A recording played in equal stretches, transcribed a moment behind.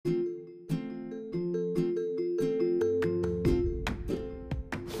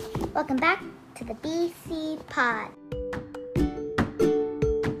Welcome back to the BC Pod.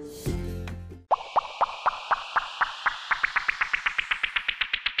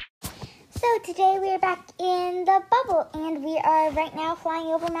 So today we are back in the bubble and we are right now flying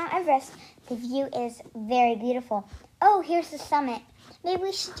over Mount Everest. The view is very beautiful. Oh, here's the summit. Maybe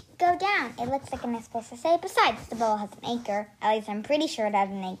we should go down. It looks like a nice place to stay. Besides, the bubble has an anchor. At least I'm pretty sure it has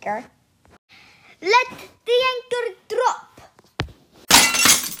an anchor. Let the anchor drop.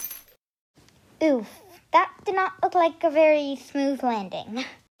 Oof, that did not look like a very smooth landing.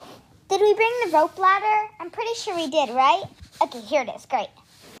 Did we bring the rope ladder? I'm pretty sure we did, right? Okay, here it is. Great.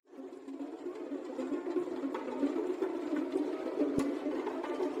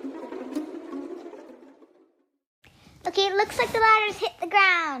 Okay, it looks like the ladder's hit the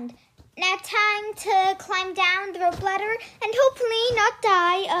ground. Now time to climb down the rope ladder and hopefully not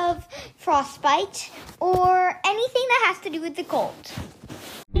die of frostbite or anything that has to do with the cold.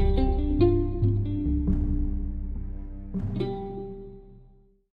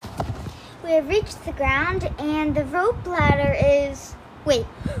 We have reached the ground and the rope ladder is... Wait,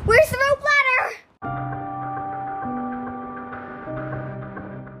 where's the rope ladder?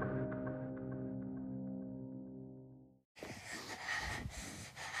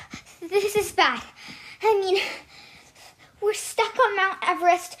 This is bad. I mean, we're stuck on Mount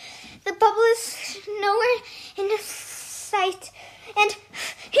Everest. The bubble is nowhere in sight. And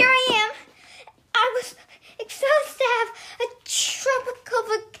here I am. I was exhausted to have a tropical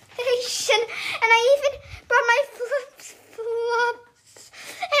vacation. And I even brought my flip-flops.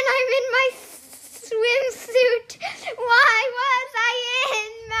 And I'm in my swimsuit. Why was I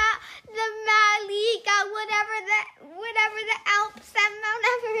in the Malika, whatever the Alps that Mount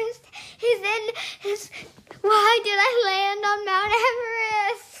Everest is in? Why did I land on Mount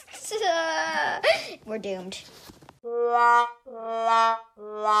Everest? We're doomed.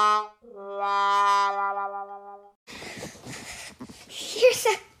 Here's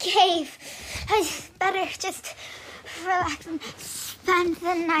a cave. I better just relax and spend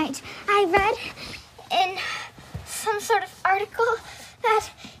the night. I read in some sort of article that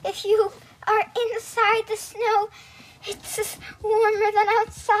if you are inside the snow, it's just warmer than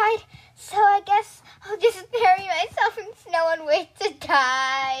outside. So I guess I'll just bury myself in snow and wait to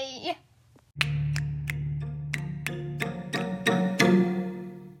die.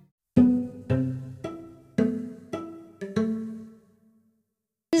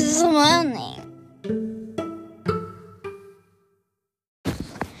 Morning.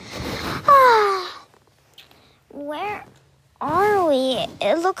 Where are we?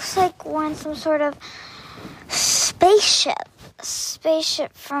 It looks like we're in some sort of spaceship.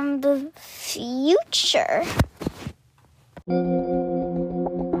 Spaceship from the future.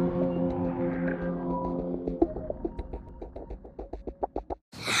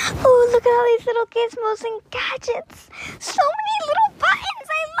 Oh, look at all these little gizmos and gadgets. So many little buttons.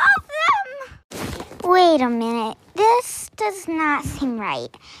 I love them. Wait a minute. This does not seem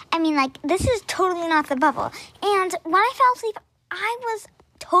right. I mean, this is totally not the bubble. And when I fell asleep, I was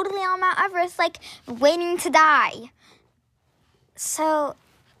totally on Mount Everest, waiting to die. So,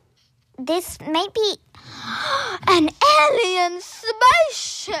 this might be an alien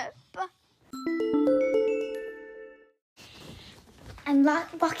spaceship. I'm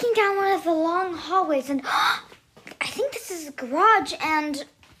walking down one of the long hallways, and I think this is a garage, and...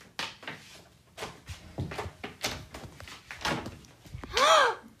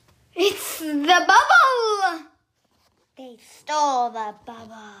 It's the bubble! They stole the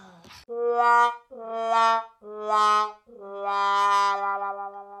bubble.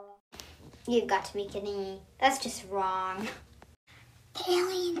 You've got to be kidding me. That's just wrong. The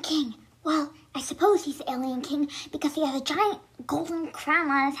Alien King. Well, I suppose he's the Alien King because he has a giant golden crown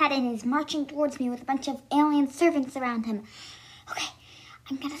on his head and is marching towards me with a bunch of alien servants around him. Okay,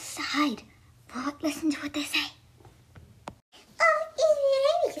 I'm gonna hide. Well, listen to what they say.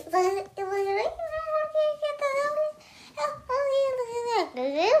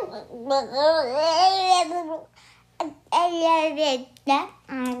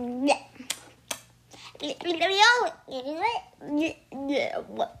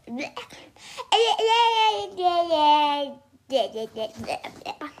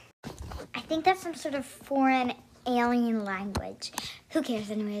 I think that's some sort of foreign alien language. Who cares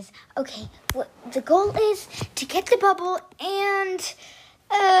anyways? Okay, what the goal is to get the bubble and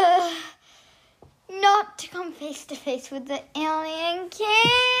not to come face to face with the Alien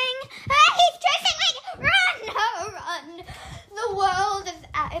King. He's chasing me! Run! Run! The world is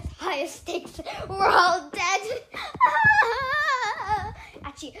at its highest stakes. We're all dead.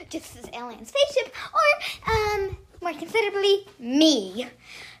 Actually, just this alien spaceship or more considerably me.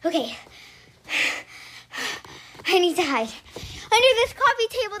 Okay. I need to hide under this coffee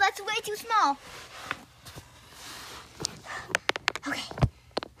table that's way too small. Okay.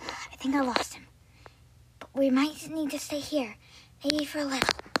 I think I lost him. But we might need to stay here. Maybe for a little.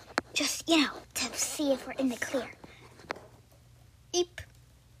 Just, to see if we're in the clear. Eep.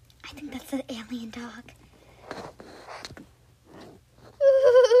 I think that's the alien dog.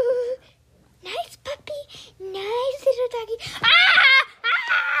 Ooh, nice puppy. Nice little doggy. Ah!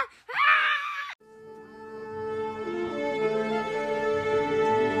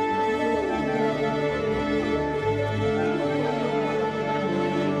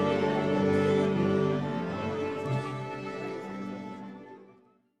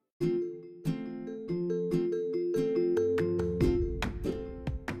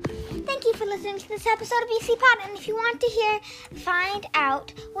 Thank you for listening to this episode of BC Pod, and if you want to find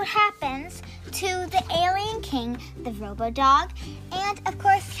out what happens to the Alien King, the Robo-Dog, and of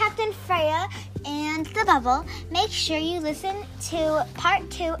course Captain Freya and the Bubble, make sure you listen to part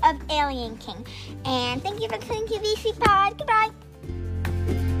 2 of Alien King. And thank you for listening to BC Pod. Goodbye.